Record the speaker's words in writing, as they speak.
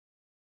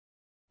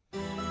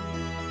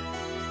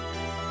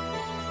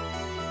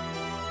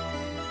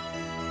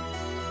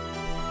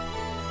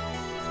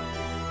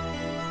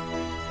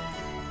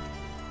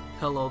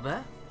Hello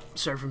there,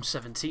 Sir from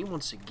 17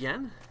 once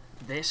again.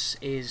 This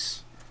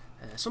is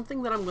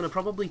something that I'm going to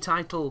probably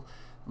title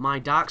my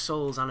Dark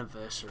Souls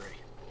anniversary.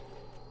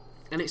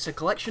 And it's a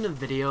collection of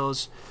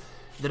videos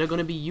that are going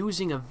to be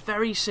using a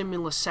very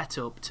similar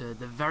setup to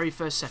the very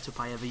first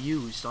setup I ever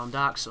used on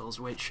Dark Souls,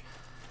 which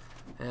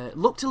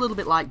looked a little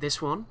bit like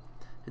this one.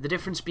 The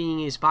difference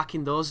being is back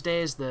in those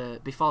days,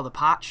 before the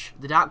patch,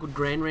 the Darkwood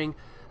Grain Ring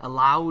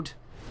allowed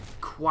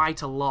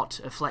quite a lot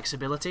of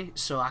flexibility,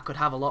 so I could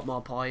have a lot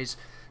more poise.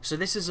 So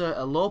this is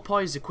a low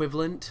poise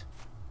equivalent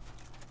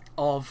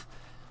of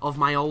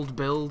my old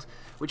build,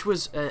 which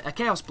was a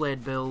Chaos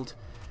Blade build.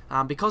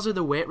 Because of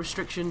the weight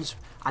restrictions,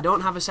 I don't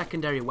have a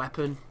secondary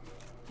weapon.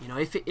 You know,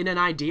 if in an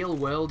ideal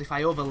world, if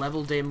I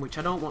over-leveled him, which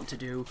I don't want to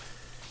do,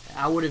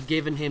 I would have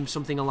given him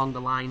something along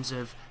the lines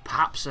of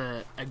perhaps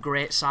a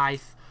Great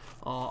Scythe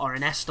or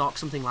an S-Stock,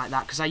 something like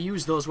that, because I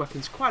used those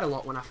weapons quite a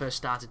lot when I first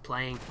started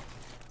playing.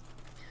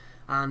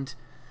 And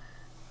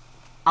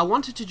I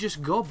wanted to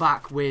just go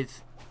back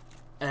with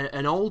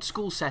an old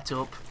school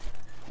setup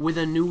with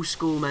a new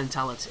school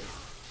mentality.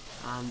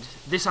 And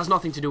this has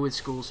nothing to do with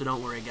school, so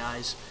don't worry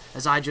guys,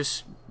 as I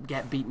just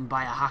get beaten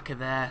by a hacker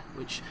there,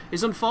 which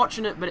is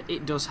unfortunate, but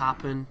it does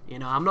happen. You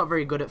know, I'm not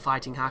very good at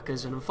fighting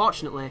hackers, and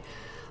unfortunately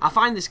I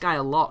find this guy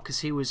a lot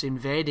because he was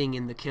invading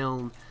in the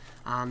kiln,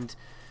 and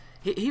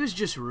he was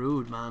just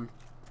rude, man.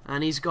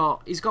 And he's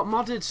got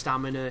modded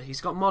stamina, he's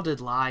got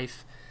modded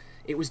life.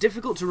 It was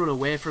difficult to run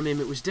away from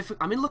him. It was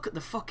difficult. I mean, look at the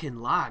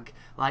fucking lag.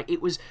 Like,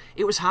 it was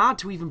hard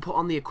to even put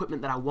on the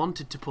equipment that I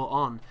wanted to put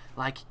on.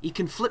 Like, he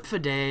can flip for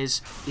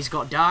days. He's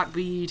got Dark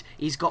Bead.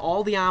 He's got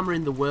all the armor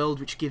in the world,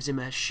 which gives him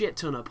a shit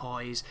ton of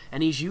poise.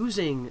 And he's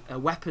using a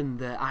weapon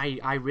that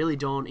I really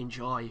don't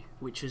enjoy,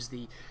 which is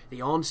the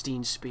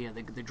Ornstein Spear,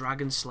 the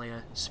Dragon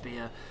Slayer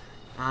Spear.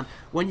 And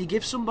when you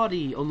give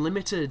somebody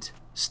unlimited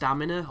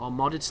stamina or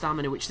modded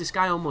stamina, which this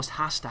guy almost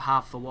has to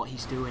have for what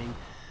he's doing,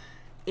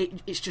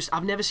 it's just,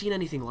 I've never seen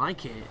anything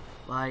like it.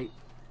 Like,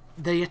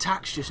 the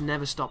attacks just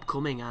never stop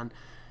coming, and,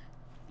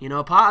 you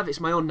know, part of it's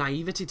my own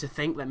naivety to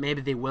think that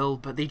maybe they will,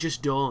 but they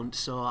just don't,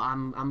 so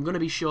I'm going to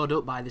be showed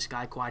up by this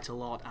guy quite a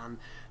lot, and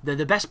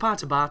the best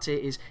part about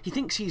it is he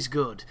thinks he's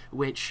good,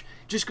 which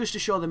just goes to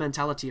show the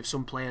mentality of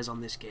some players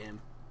on this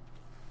game.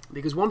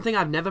 Because one thing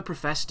I've never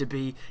professed to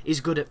be is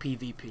good at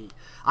PvP.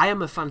 I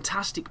am a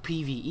fantastic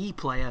PvE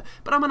player,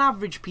 but I'm an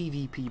average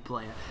PvP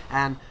player.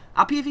 And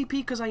I PvP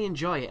because I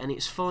enjoy it, and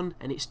it's fun,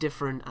 and it's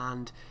different,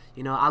 and,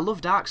 you know, I love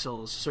Dark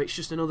Souls, so it's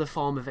just another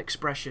form of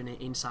expression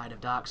inside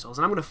of Dark Souls.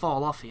 And I'm going to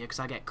fall off here because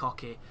I get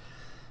cocky.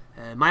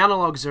 My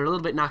analogs are a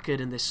little bit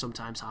knackered, and this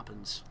sometimes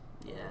happens.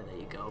 Yeah, there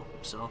you go.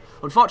 So,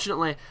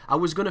 unfortunately, I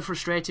was going to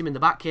frustrate him in the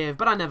back cave,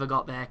 but I never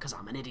got there because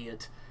I'm an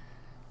idiot.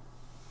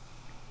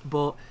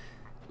 But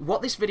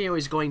what this video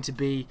is going to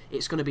be,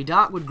 it's going to be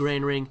Darkwood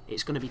Grain Ring,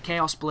 it's going to be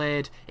Chaos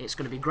Blade, it's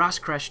going to be Grass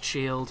Crest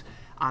Shield,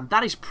 and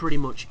that is pretty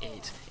much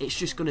it. It's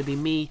just going to be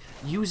me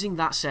using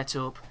that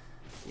setup,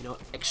 you know,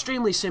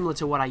 extremely similar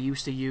to what I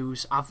used to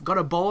use. I've got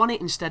a bow on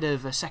it instead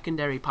of a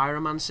secondary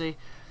pyromancy.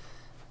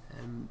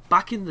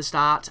 Back in the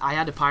start, I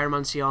had a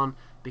pyromancy on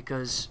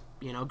because,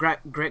 you know,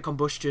 Great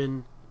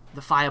Combustion,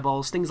 the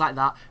fireballs, things like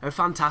that are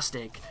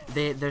fantastic.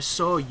 They're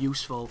so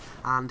useful,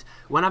 and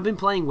when I've been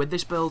playing with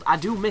this build, I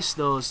do miss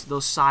those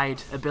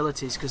side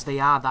abilities because they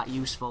are that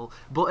useful.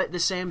 But at the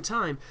same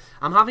time,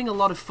 I'm having a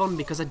lot of fun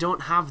because I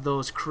don't have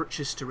those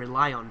crutches to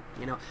rely on.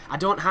 You know, I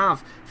don't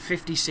have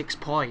 56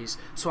 poise,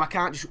 so I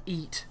can't just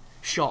eat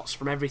shots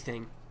from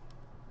everything.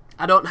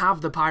 I don't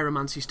have the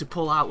pyromancies to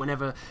pull out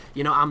whenever,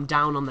 you know, I'm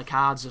down on the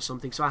cards or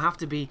something. So I have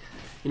to be,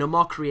 you know,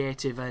 more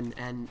creative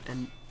and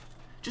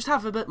just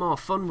have a bit more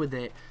fun with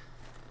it.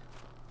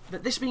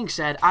 But this being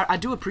said, I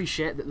do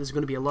appreciate that there's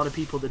going to be a lot of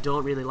people that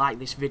don't really like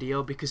this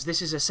video, because this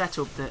is a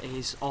setup that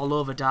is all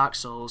over Dark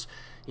Souls.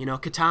 You know,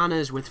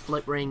 katanas with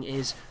flip ring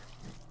is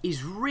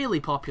really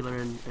popular,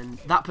 and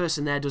that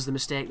person there does the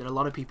mistake that a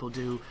lot of people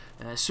do.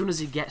 As soon as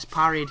he gets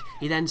parried,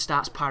 he then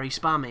starts parry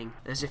spamming,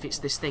 as if it's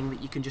this thing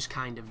that you can just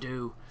kind of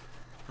do.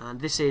 And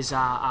this is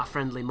our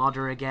friendly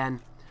modder again,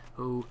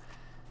 who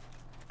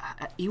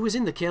he was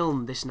in the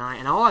kiln this night,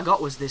 and all I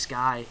got was this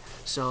guy.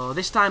 So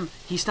this time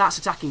he starts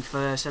attacking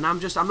first, and I'm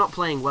not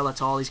playing well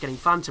at all. He's getting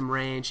phantom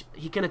range.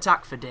 He can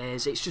attack for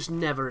days. It's just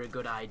never a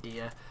good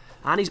idea.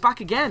 And he's back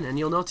again, and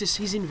you'll notice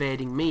he's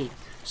invading me.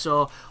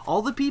 So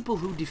all the people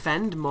who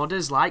defend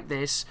modders like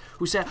this,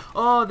 who say,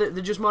 oh, they're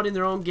just modding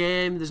their own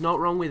game, there's not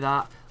wrong with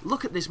that,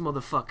 look at this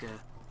motherfucker.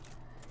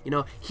 You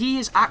know, he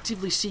is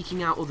actively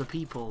seeking out other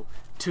people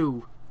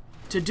to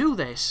do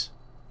this,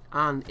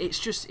 and it's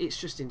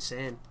just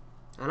insane.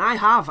 And I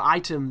have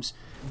items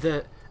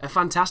that are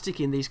fantastic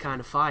in these kind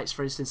of fights.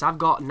 For instance, I've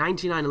got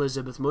 99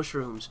 Elizabeth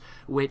mushrooms,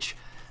 which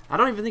I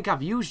don't even think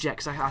I've used yet,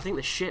 because I think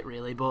they're shit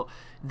really, but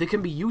they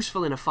can be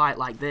useful in a fight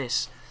like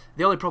this.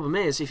 The only problem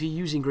is, if you're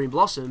using green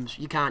blossoms,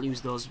 you can't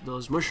use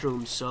those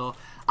mushrooms, so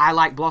I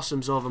like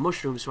blossoms over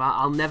mushrooms, so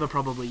I'll never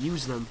probably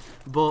use them.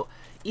 But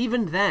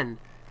even then,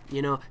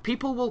 you know,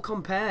 people will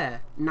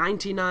compare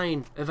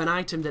 99 of an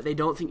item that they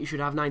don't think you should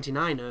have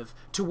 99 of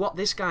to what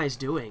this guy's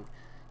doing.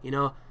 You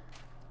know,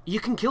 you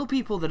can kill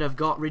people that have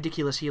got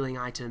ridiculous healing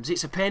items.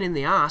 It's a pain in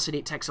the ass and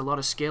it takes a lot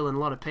of skill and a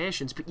lot of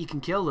patience, but you can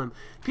kill them.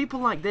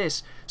 People like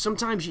this,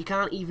 sometimes you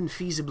can't even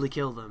feasibly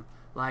kill them.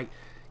 Like,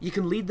 you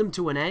can lead them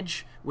to an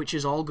edge, which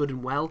is all good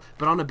and well,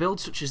 but on a build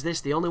such as this,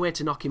 the only way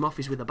to knock him off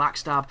is with a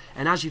backstab,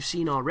 and as you've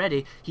seen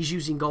already, he's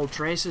using gold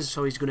traces,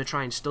 so he's going to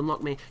try and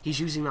stunlock me. He's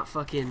using that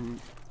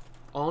fucking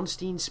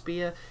Ornstein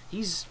spear.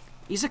 He's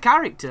a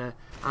character,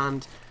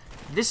 and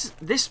this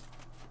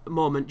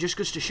moment just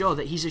goes to show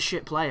that he's a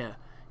shit player.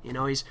 You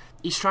know, he's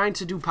trying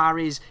to do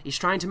parries, he's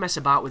trying to mess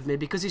about with me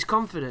because he's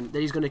confident that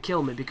he's going to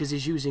kill me because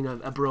he's using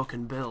a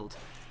broken build.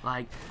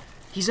 Like,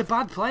 he's a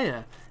bad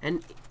player,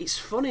 and it's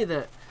funny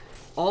that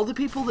all the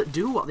people that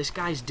do what this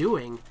guy's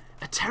doing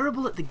are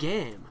terrible at the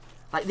game.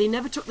 Like, they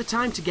never took the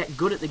time to get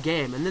good at the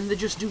game, and then they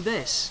just do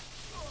this,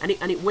 and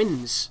it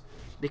wins.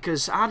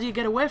 Because how do you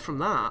get away from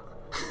that?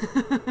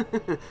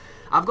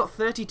 I've got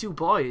 32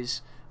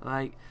 boys.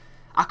 Like,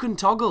 I can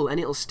toggle, and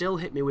it'll still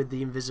hit me with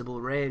the invisible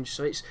range.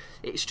 So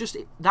it's just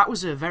that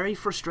was a very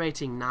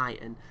frustrating night,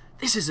 and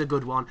this is a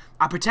good one.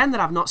 I pretend that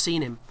I've not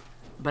seen him,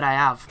 but I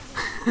have.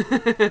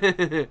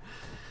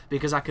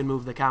 Because I can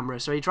move the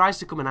camera. So he tries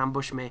to come and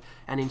ambush me,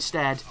 and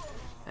instead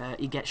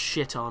he gets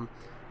shit on,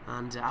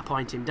 and I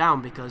point him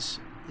down because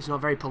he's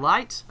not very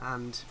polite,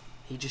 and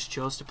he just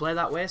chose to play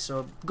that way,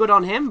 so good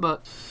on him,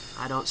 but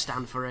I don't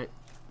stand for it.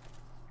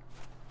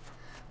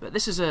 But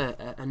this is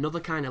another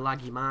kind of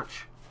laggy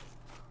match.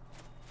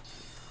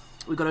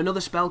 We've got another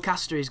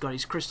spellcaster. He's got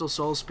his Crystal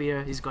Soul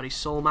Spear, he's got his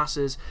Soul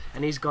Masses,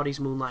 and he's got his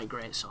Moonlight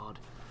Greatsword.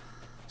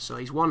 So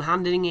he's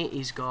one-handing it,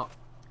 he's got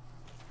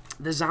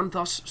the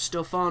Xanthos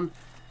stuff on,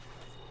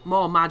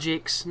 more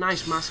magics,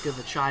 nice Mask of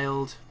the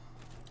Child,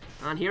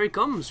 and here he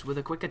comes with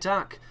a quick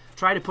attack.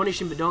 Try to punish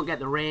him but don't get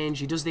the range.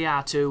 He does the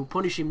R2,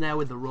 punish him there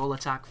with the roll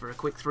attack for a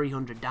quick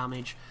 300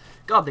 damage.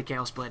 God, the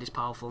Chaos Blade is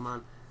powerful,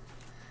 man.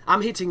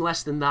 I'm hitting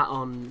less than that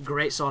on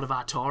Greatsword of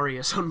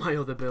Artorias on my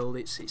other build.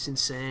 It's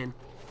insane.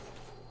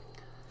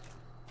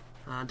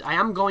 And I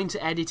am going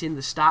to edit in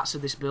the stats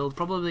of this build,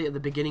 probably at the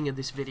beginning of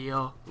this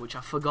video, which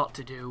I forgot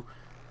to do.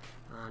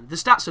 And the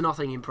stats are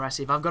nothing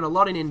impressive. I've got a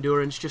lot in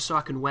endurance just so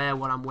I can wear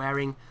what I'm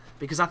wearing,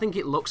 because I think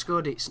it looks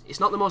good. It's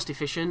not the most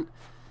efficient,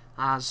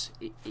 as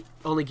it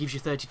only gives you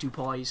 32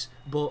 poise,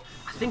 but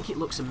I think it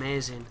looks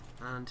amazing.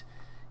 And,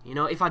 you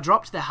know, if I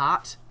dropped the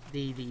hat,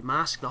 the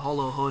mask, the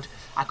hollow hood,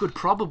 I could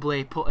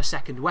probably put a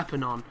second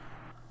weapon on,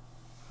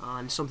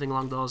 and something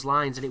along those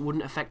lines, and it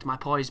wouldn't affect my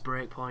poise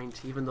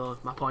breakpoint, even though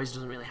my poise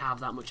doesn't really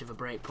have that much of a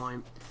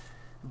breakpoint.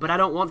 But I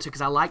don't want to,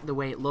 because I like the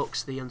way it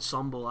looks, the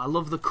ensemble. I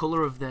love the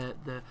colour of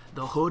the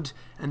hood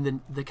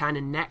and the kind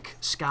of neck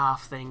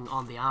scarf thing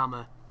on the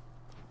armour.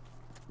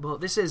 But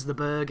this is the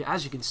Berg.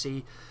 As you can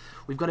see,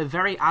 we've got a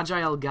very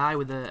agile guy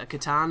with a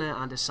katana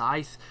and a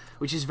scythe,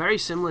 which is very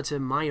similar to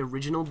my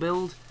original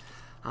build.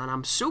 And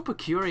I'm super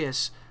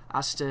curious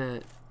as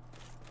to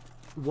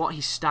what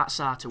his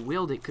stats are to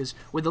wield it, because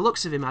with the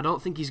looks of him, I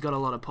don't think he's got a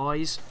lot of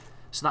poise.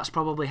 So that's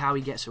probably how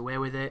he gets away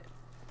with it.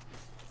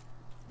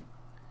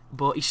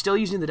 But he's still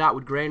using the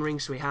Darkwood Grain Ring,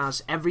 so he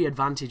has every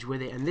advantage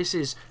with it. And this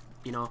is,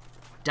 you know,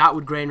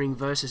 Darkwood Grain Ring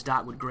versus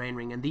Darkwood Grain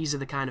Ring. And these are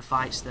the kind of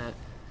fights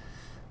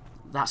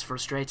that's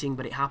frustrating,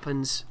 but it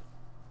happens.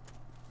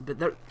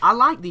 But I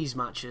like these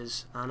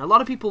matches, and a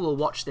lot of people will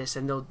watch this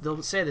and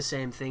they'll say the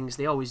same things.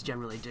 They always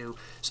generally do.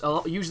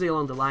 So usually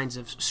along the lines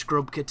of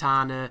Scrub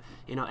Katana,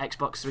 you know,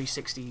 Xbox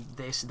 360,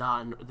 this,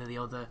 that, and the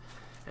other.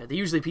 They're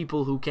usually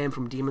people who came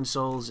from Demon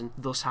Souls and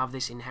thus have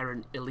this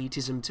inherent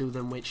elitism to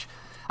them, which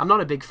I'm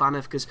not a big fan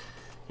of, because,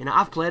 you know,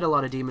 I've played a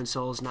lot of Demon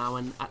Souls now,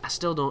 and I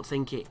still don't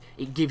think it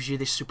gives you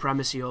this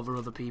supremacy over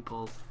other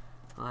people.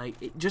 Like,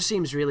 it just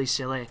seems really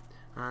silly.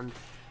 And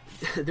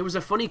there was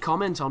a funny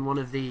comment on one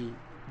of the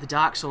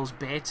Dark Souls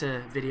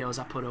beta videos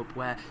I put up,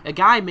 where a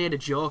guy made a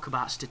joke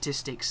about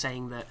statistics,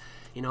 saying that,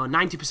 you know,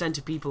 90%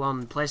 of people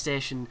on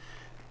PlayStation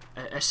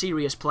are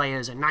serious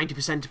players, and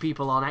 90% of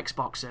people on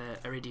Xbox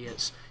are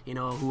idiots, you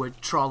know, who are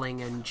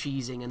trolling and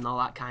cheesing and all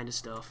that kind of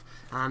stuff.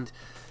 And,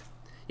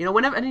 you know,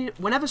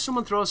 whenever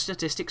someone throws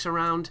statistics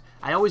around,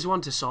 I always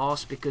want a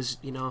source, because,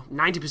 you know,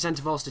 90%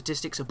 of all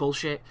statistics are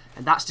bullshit,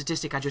 and that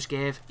statistic I just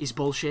gave is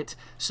bullshit.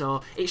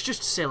 So it's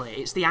just silly.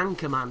 It's the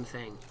Anchorman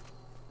thing.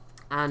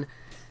 And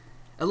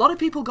a lot of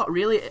people got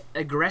really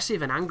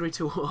aggressive and angry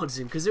towards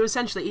him, because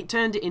it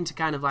turned it into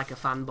kind of like a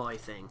fanboy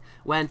thing,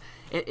 when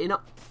it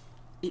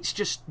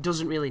just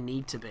doesn't really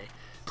need to be.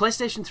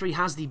 PlayStation 3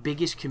 has the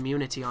biggest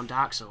community on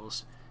Dark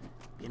Souls.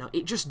 You know,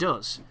 it just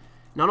does.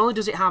 Not only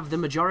does it have the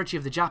majority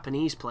of the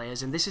Japanese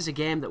players, and this is a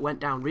game that went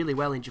down really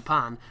well in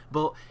Japan,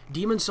 but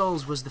Demon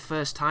Souls was the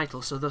first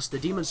title, so thus the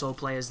Demon Soul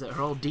players that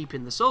are all deep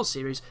in the Souls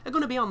series are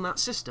going to be on that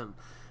system.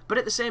 But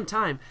at the same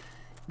time,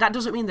 that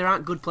doesn't mean there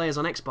aren't good players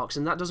on Xbox,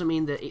 and that doesn't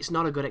mean that it's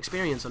not a good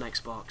experience on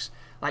Xbox.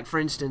 Like, for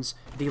instance,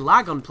 the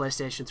lag on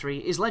PlayStation 3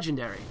 is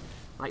legendary.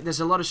 Like,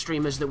 there's a lot of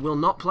streamers that will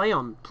not play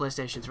on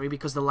PlayStation 3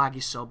 because the lag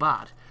is so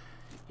bad.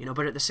 You know,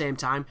 but at the same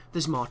time,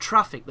 there's more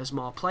traffic, there's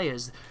more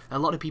players. A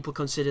lot of people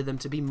consider them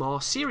to be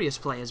more serious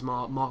players,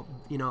 more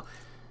you know,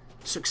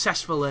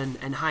 successful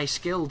and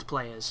high-skilled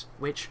players,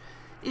 which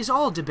is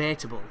all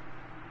debatable.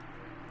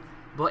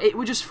 But it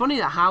was just funny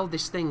that how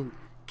this thing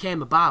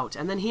came about,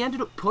 and then he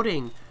ended up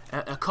putting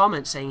a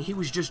comment saying he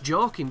was just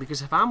joking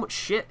because of how much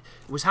shit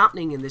was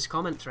happening in this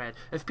comment thread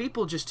of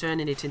people just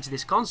turning it into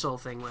this console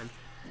thing when,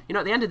 you know,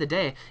 at the end of the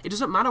day, it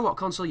doesn't matter what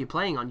console you're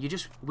playing on,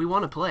 we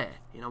want to play,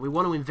 you know, we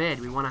want to invade,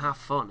 we want to have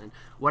fun, and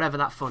whatever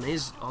that fun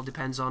is all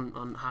depends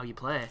on how you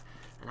play.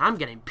 And I'm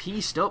getting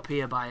pieced up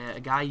here by a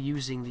guy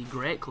using the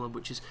Great Club,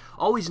 which is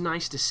always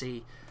nice to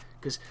see,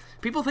 because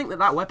people think that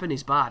that weapon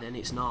is bad, and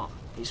it's not.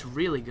 It's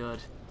really good.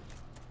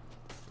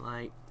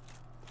 Like,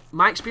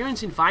 my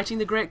experience in fighting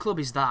the Great Club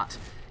is that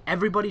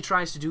everybody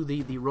tries to do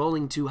the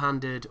rolling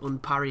two-handed,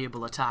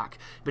 unparryable attack,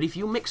 but if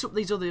you mix up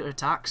these other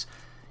attacks,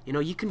 you know,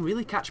 you can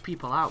really catch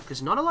people out,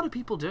 because not a lot of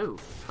people do.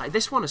 Like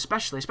this one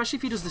especially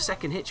if he does the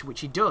second hit,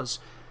 which he does.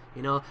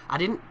 You know, I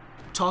didn't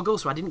toggle,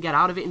 so I didn't get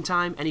out of it in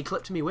time, and he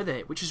clipped me with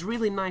it, which is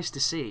really nice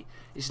to see.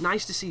 It's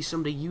nice to see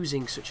somebody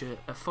using such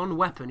a fun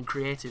weapon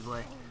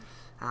creatively.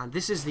 And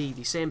this is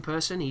the same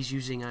person. He's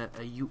using an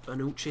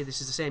Uchi.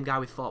 This is the same guy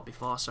we fought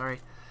before, sorry.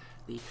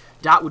 The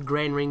Darkwood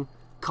Grain Ring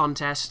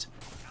contest.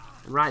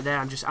 And right there,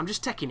 I'm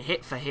just taking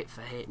hit for hit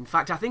for hit. In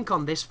fact, I think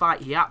on this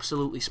fight, he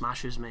absolutely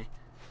smashes me.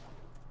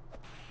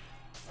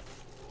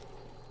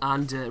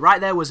 And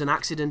right there was an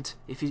accident,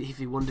 if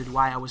you wondered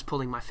why I was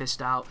pulling my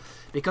fist out.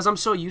 Because I'm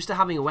so used to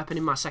having a weapon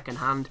in my second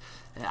hand,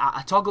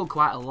 I toggle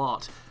quite a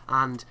lot,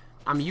 and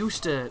I'm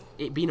used to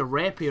it being a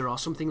rapier or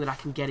something that I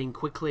can get in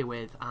quickly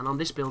with, and on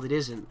this build it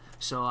isn't.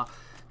 So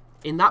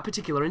in that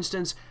particular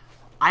instance,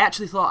 I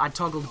actually thought I'd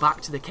toggled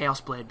back to the Chaos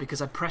Blade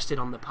because I pressed it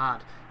on the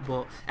pad,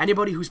 but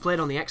anybody who's played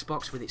on the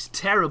Xbox with its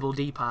terrible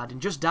D-pad,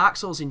 and just Dark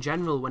Souls in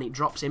general when it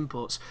drops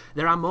inputs,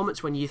 there are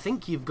moments when you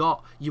think you've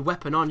got your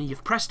weapon on, and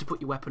you've pressed to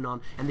put your weapon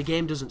on, and the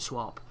game doesn't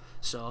swap.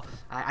 So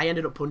I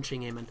ended up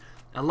punching him, and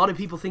a lot of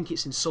people think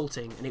it's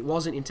insulting, and it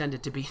wasn't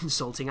intended to be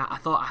insulting. I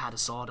thought I had a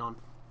sword on.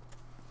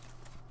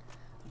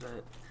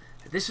 But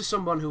this is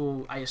someone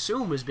who I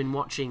assume has been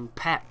watching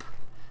Pep,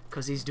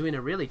 because he's doing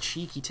a really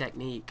cheeky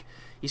technique.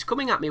 He's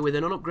coming at me with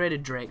an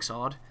unupgraded Drake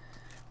Sword.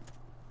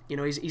 You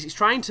know, he's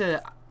trying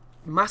to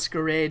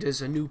masquerade as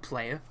a new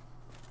player.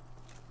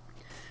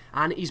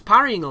 And he's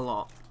parrying a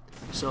lot.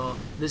 So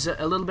there's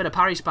a little bit of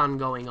parry spam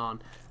going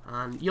on.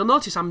 And you'll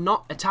notice I'm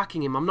not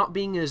attacking him. I'm not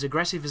being as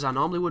aggressive as I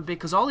normally would be,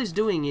 because all he's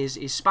doing is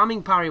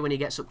spamming parry when he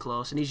gets up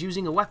close, and he's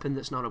using a weapon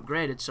that's not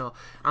upgraded. So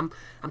I'm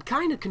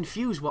kind of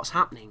confused what's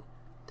happening.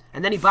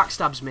 And then he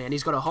backstabs me, and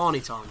he's got a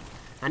Hornet on.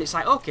 And it's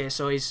like, okay,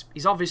 so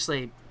he's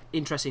obviously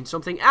interested in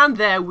something. And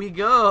there we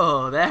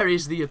go. There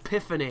is the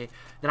epiphany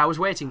that I was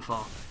waiting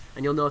for.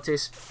 And you'll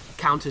notice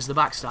counters the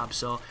backstab.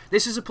 So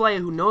this is a player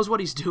who knows what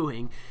he's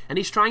doing, and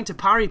he's trying to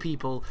parry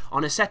people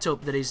on a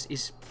setup that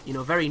is you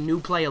know, very new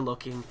player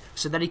looking,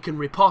 so that he can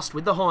riposte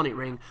with the Hornet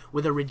Ring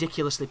with a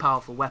ridiculously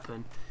powerful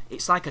weapon.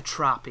 It's like a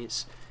trap.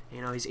 It's,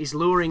 you know, he's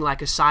luring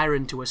like a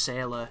siren to a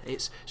sailor.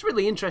 It's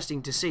really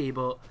interesting to see,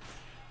 but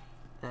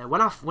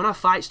when I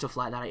fight stuff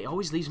like that, it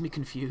always leaves me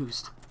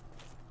confused.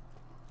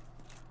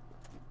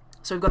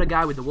 So we've got a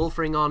guy with the wolf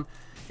ring on.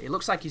 It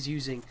looks like he's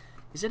using...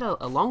 Is it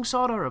a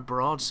longsword or a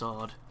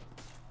broadsword?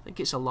 I think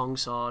it's a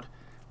longsword.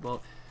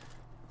 But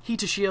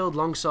heater shield,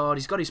 longsword.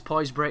 He's got his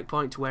poise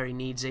breakpoint to where he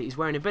needs it. He's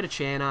wearing a bit of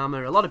chain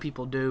armor. A lot of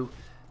people do.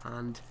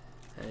 And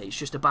it's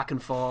just a back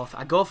and forth.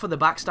 I go for the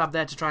backstab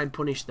there to try and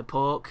punish the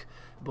poke,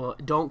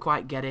 but don't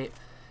quite get it.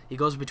 He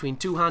goes between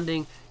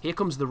two-handing. Here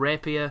comes the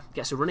rapier.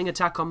 Gets a running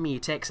attack on me. He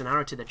takes an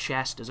arrow to the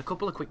chest. Does a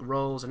couple of quick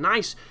rolls. A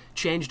nice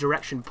change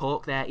direction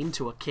poke there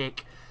into a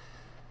kick.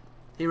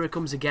 Here he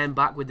comes again,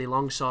 back with the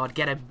longsword.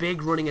 Get a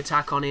big running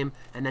attack on him,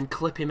 and then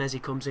clip him as he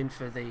comes in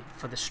for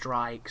the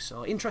strike.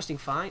 So interesting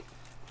fight.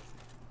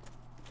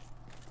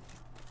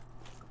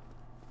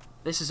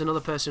 This is another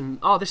person.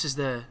 Oh, this is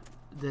the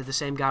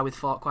same guy we've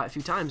fought quite a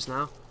few times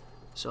now.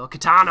 So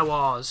Katana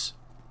Wars.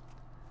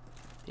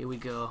 Here we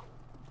go.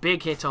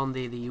 Big hit on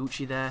the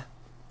Uchi there.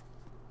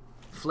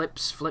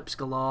 Flips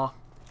galore.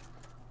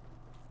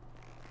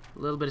 A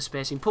little bit of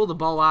spacing. Pull the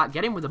ball out.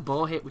 Get him with a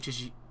bow hit, which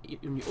is...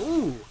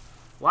 Ooh!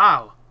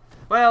 Wow.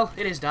 Well,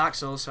 it is Dark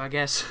Souls, so I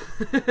guess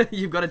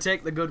you've got to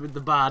take the good with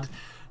the bad.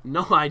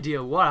 No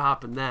idea what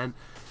happened then.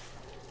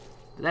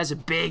 But there's a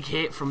big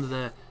hit from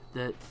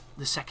the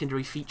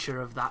secondary feature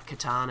of that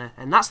katana.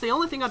 And that's the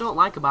only thing I don't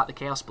like about the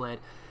Chaos Blade.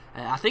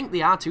 I think the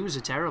R2s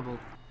are terrible.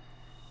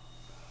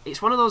 It's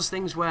one of those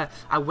things where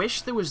I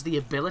wish there was the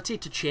ability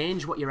to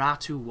change what your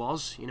R2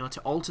 was, you know,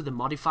 to alter the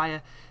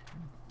modifier,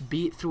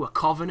 be it through a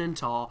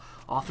Covenant or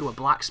through a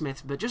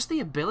Blacksmith, but just the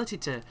ability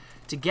to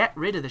get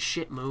rid of the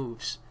shit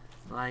moves.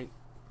 Like,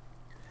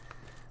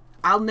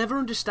 I'll never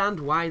understand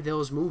why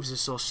those moves are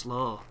so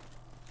slow.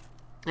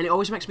 And it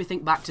always makes me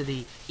think back to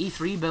the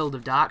E3 build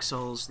of Dark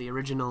Souls, the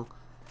original.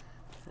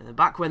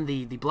 Back when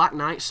the Black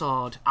Knight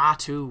Sword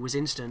R2 was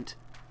instant.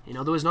 You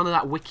know, there was none of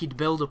that wicked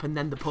build-up and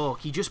then the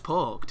poke. He just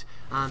poked.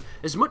 And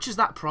as much as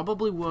that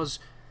probably was,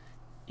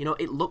 you know,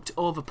 it looked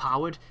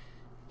overpowered,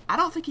 I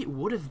don't think it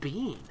would have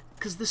been.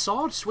 Because the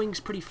sword swings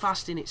pretty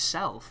fast in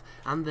itself.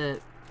 And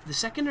the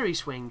secondary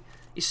swing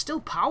is still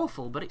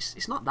powerful, but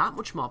it's not that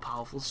much more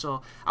powerful.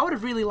 So I would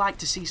have really liked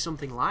to see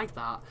something like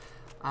that,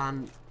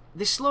 and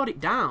they slowed it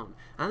down,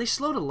 and they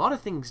slowed a lot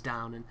of things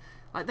down, and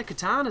like the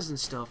katanas and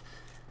stuff.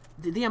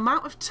 The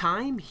amount of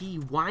time he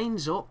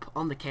winds up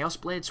on the Chaos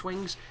Blade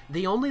swings,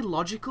 the only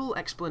logical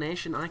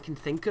explanation I can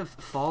think of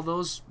for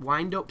those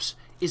wind-ups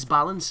is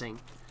balancing.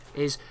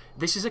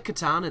 This is a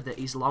katana that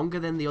is longer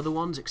than the other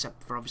ones,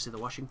 except for obviously the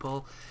washing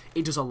pole.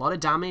 It does a lot of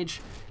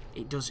damage.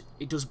 It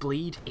does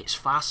bleed. It's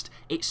fast.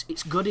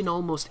 It's good in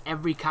almost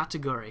every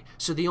category.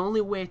 So the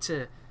only way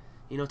to,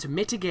 to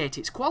mitigate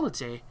its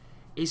quality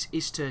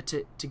is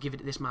to give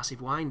it this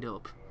massive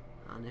wind-up.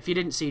 And if you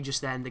didn't see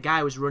just then, the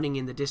guy was running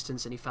in the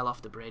distance and he fell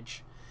off the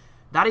bridge.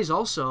 That is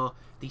also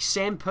the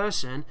same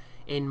person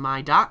in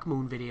my Dark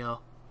Moon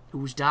video who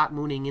was Dark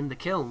Mooning in the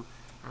kiln.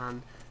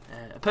 And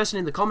a person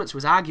in the comments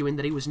was arguing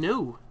that he was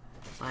new.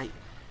 Like,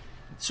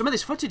 some of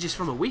this footage is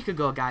from a week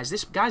ago, guys.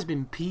 This guy's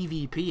been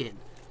PvPing.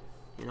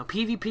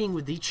 PvPing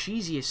with the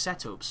cheesiest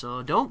setup.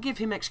 So don't give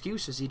him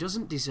excuses. He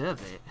doesn't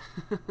deserve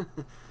it.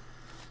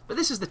 But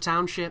this is the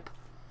township.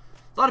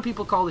 A lot of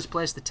people call this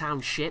place the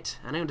town shit.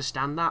 And I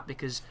understand that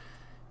because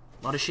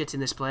a lot of shit in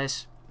this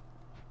place.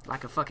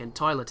 Like a fucking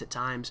toilet at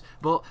times.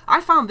 But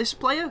I found this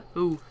player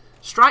who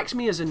strikes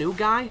me as a new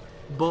guy,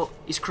 but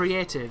is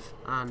creative,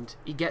 and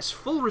he gets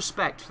full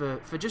respect for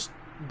just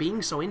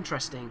being so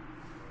interesting.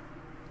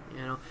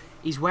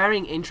 He's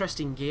wearing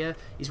interesting gear,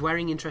 he's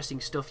wearing interesting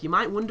stuff. You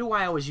might wonder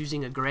why I was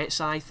using a great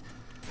scythe.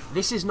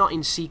 This is not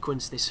in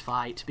sequence, this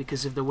fight,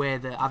 because of the way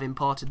that I've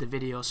imported the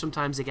video.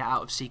 Sometimes they get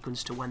out of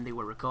sequence to when they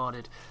were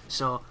recorded.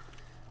 So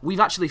we've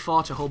actually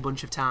fought a whole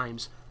bunch of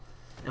times.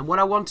 And what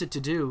I wanted to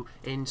do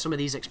in some of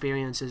these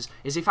experiences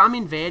is if I'm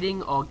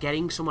invading or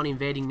getting someone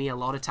invading me a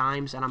lot of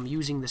times and I'm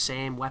using the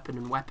same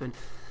weapon,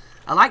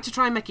 I like to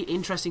try and make it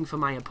interesting for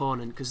my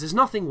opponent, because there's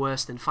nothing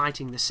worse than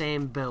fighting the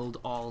same build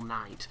all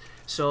night.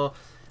 So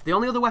the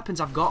only other weapons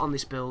I've got on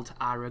this build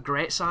are a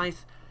Great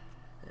Scythe,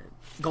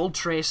 Gold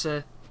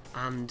Tracer,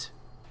 and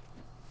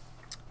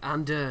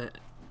a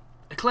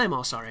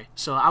Claymore, sorry.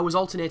 So I was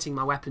alternating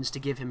my weapons to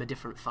give him a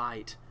different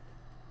fight.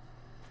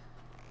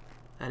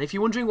 And if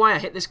you're wondering why I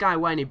hit this guy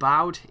when he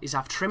bowed, is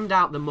I've trimmed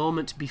out the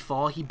moment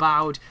before he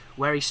bowed,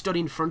 where he stood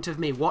in front of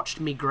me,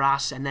 watched me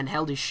grass, and then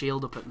held his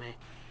shield up at me.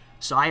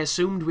 So I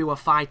assumed we were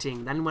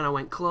fighting. Then when I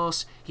went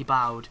close, he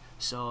bowed.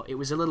 So it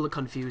was a little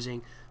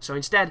confusing. So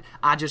instead,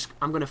 I'm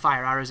going to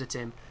fire arrows at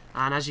him.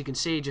 And as you can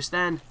see just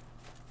then,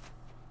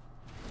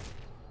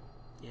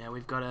 yeah,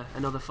 we've got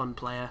another fun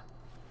player.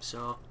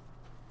 So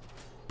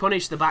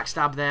punish the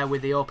backstab there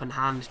with the open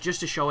hand,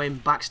 just to show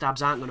him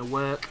backstabs aren't going to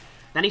work.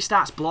 Then he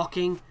starts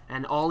blocking,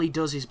 and all he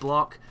does is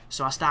block,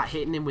 so I start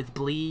hitting him with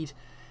bleed,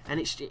 and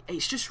it's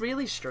just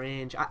really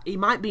strange. He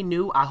might be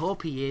new, I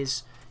hope he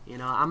is,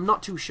 I'm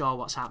not too sure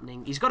what's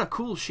happening. He's got a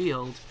cool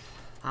shield,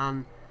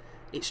 and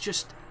it's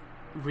just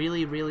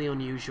really, really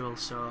unusual,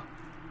 so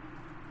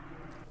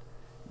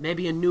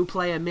maybe a new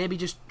player, maybe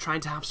just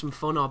trying to have some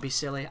fun or be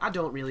silly. I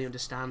don't really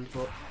understand,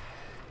 but,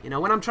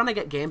 when I'm trying to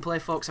get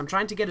gameplay, folks, I'm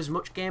trying to get as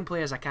much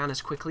gameplay as I can,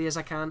 as quickly as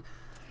I can.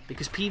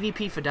 Because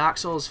PvP for Dark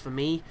Souls, for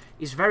me,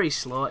 is very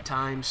slow at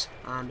times.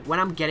 And when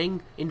I'm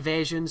getting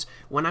invasions,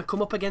 when I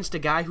come up against a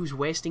guy who's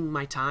wasting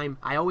my time,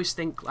 I always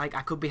think, like,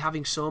 I could be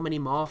having so many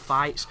more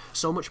fights,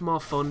 so much more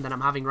fun than I'm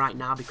having right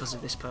now because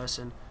of this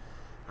person.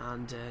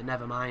 And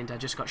never mind, I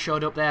just got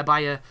showed up there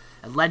by a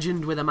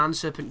legend with a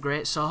Man-Serpent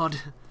Greatsword.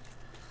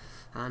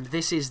 And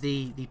this is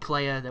the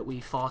player that we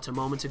fought a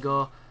moment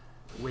ago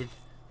with...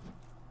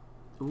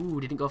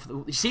 Ooh, didn't go for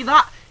the... You see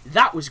that?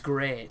 That was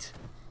great.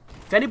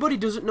 If anybody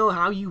doesn't know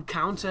how you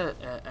counter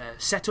a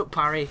setup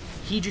parry,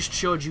 he just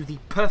showed you the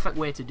perfect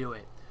way to do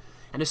it.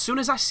 And as soon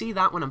as I see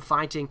that when I'm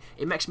fighting,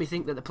 it makes me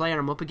think that the player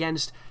I'm up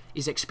against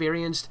is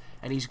experienced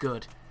and he's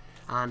good.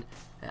 And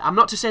I'm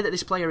not to say that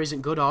this player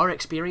isn't good or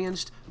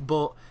experienced,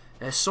 but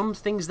some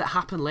things that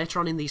happen later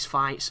on in these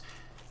fights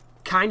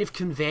kind of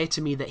convey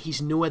to me that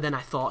he's newer than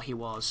I thought he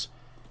was.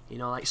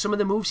 Like some of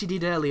the moves he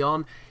did early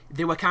on,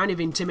 they were kind of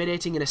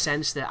intimidating in a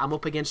sense that I'm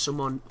up against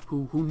someone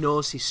who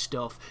knows his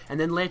stuff. And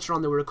then later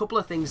on there were a couple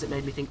of things that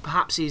made me think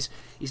perhaps he's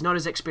not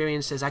as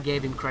experienced as I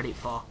gave him credit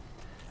for.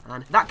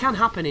 And that can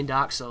happen in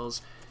Dark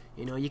Souls.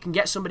 You can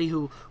get somebody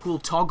who'll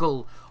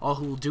toggle or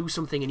who'll do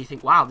something and you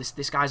think, wow,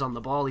 this guy's on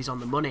the ball, he's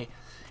on the money.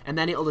 And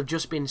then it'll have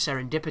just been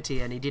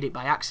serendipity and he did it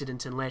by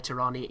accident, and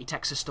later on he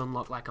takes a stun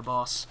lock like a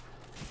boss.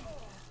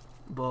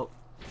 But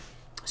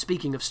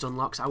speaking of stun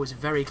locks, I was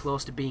very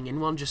close to being in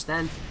one just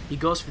then. He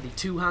goes for the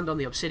two-hand on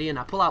the obsidian.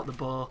 I pull out the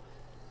bow.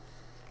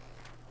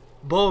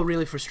 Bow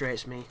really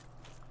frustrates me.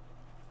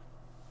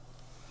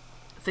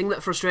 The thing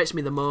that frustrates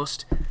me the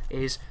most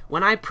is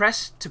when I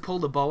press to pull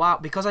the bow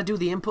out, because I do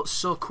the inputs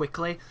so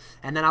quickly,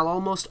 and then I'll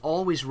almost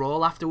always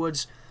roll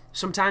afterwards.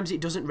 Sometimes it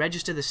doesn't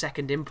register the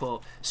second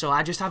input, so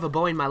I just have a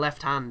bow in my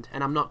left hand,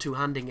 and I'm not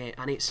two-handing it,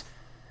 and it's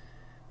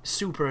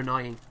super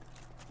annoying.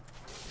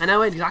 I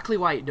know exactly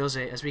why it does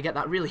it, as we get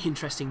that really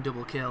interesting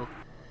double kill.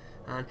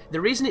 And the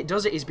reason it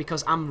does it is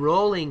because I'm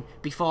rolling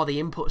before the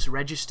input's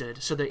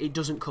registered so that it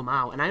doesn't come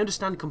out. And I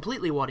understand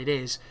completely what it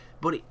is,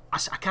 but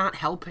I can't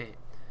help it.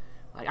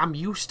 Like, I'm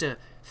used to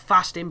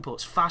fast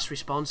inputs, fast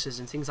responses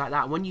and things like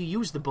that. When you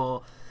use the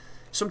bow,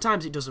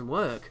 sometimes it doesn't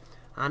work.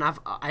 And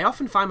I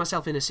often find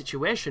myself in a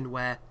situation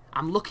where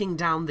I'm looking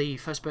down the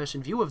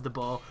first-person view of the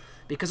bow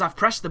because I've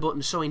pressed the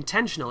button so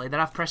intentionally that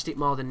I've pressed it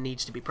more than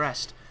needs to be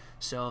pressed.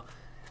 So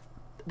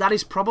that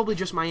is probably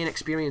just my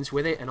inexperience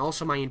with it and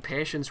also my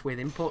impatience with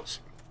inputs.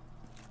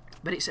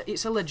 But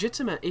it's a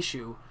legitimate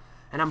issue,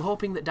 and I'm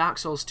hoping that Dark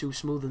Souls 2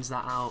 smoothens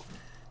that out,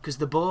 because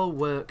the bow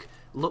work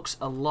looks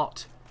a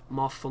lot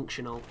more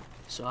functional.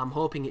 So I'm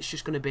hoping it's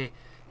just going to be,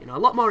 you know, a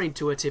lot more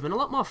intuitive and a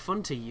lot more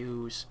fun to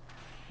use.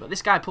 But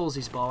this guy pulls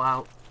his bow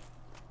out.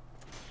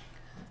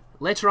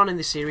 Later on in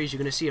this series, you're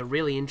going to see a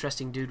really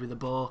interesting dude with a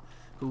bow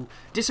who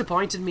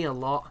disappointed me a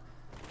lot,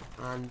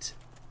 and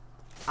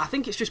I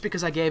think it's just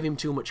because I gave him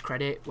too much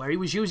credit, where he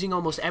was using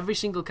almost every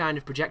single kind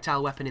of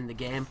projectile weapon in the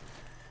game,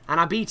 and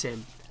I beat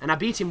him. And I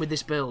beat him with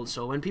this build,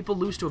 so when people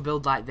lose to a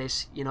build like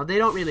this, you know, they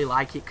don't really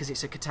like it because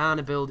it's a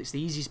katana build, it's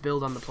the easiest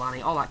build on the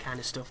planet, all that kind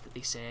of stuff that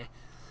they say.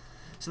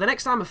 So the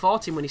next time I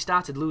fought him, when he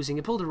started losing,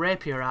 he pulled a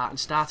rapier out and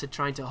started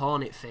trying to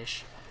hornet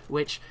fish,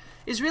 which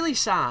is really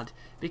sad,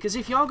 because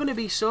if you're going to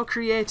be so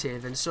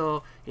creative and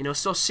so, you know,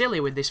 so silly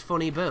with this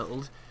funny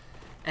build,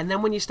 and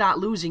then when you start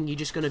losing, you're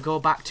just going to go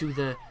back to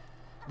the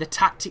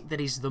tactic that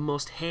is the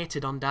most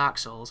hated on Dark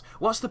Souls,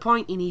 what's the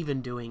point in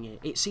even doing it?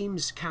 It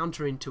seems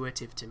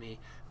counterintuitive to me,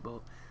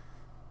 but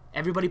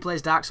everybody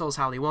plays Dark Souls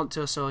how they want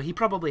to, so he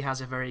probably has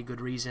a very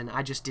good reason.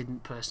 I just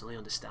didn't personally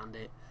understand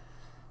it.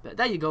 But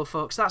there you go,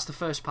 folks. That's the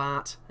first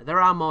part. There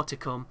are more to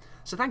come.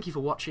 So thank you for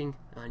watching,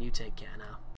 and you take care now.